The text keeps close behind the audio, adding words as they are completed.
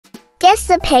is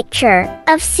a picture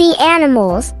of sea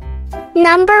animals.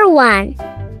 Number 1.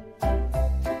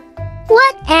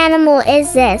 What animal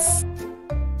is this?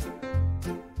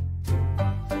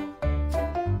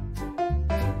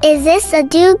 Is this a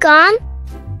dugong?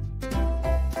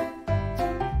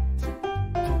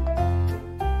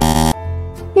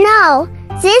 No,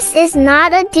 this is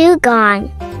not a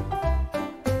dugong.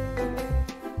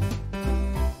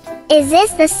 Is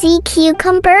this a sea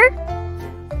cucumber?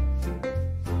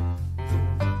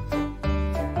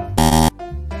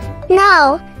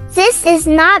 No, this is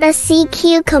not a sea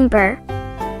cucumber.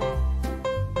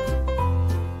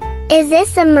 Is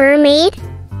this a mermaid?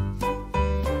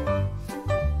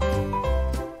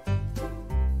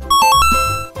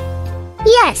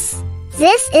 Yes,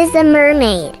 this is a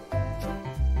mermaid.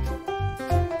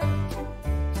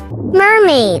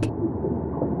 Mermaid.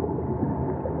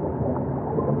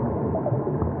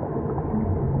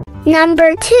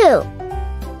 Number 2.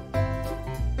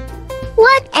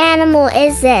 What animal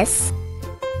is this?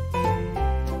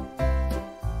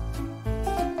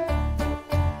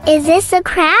 Is this a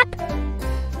crab?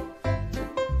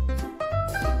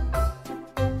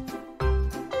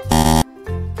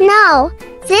 No,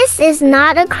 this is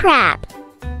not a crab.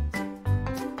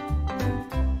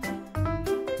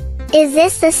 Is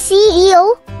this a sea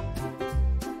eel?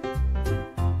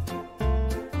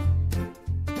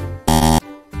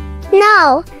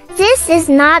 No, this is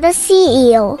not a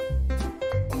sea eel.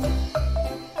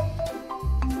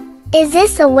 Is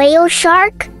this a whale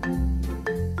shark?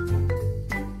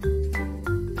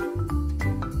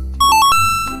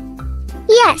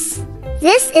 Yes,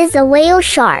 this is a whale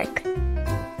shark.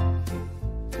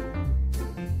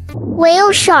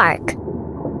 Whale shark.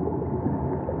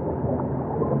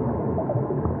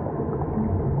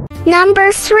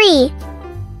 Number 3.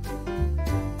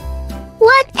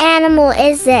 What animal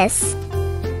is this?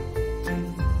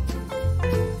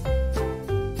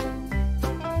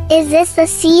 Is this a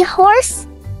seahorse?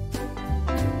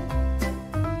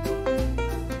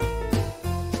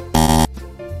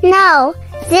 No,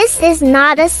 this is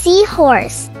not a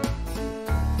seahorse.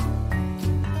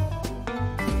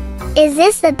 Is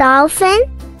this a dolphin?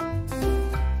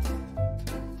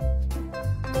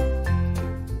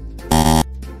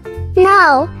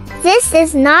 No, this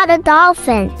is not a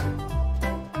dolphin.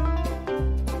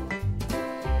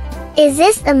 Is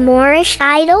this a Moorish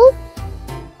Idol?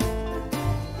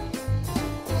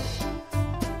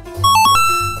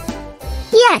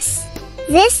 Yes,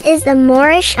 this is the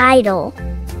Moorish Idol.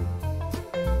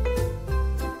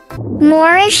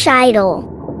 Moorish Idol.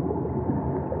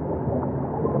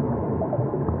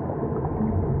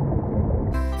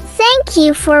 Thank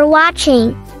you for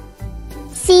watching.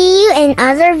 See you in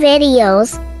other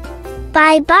videos.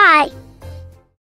 Bye bye.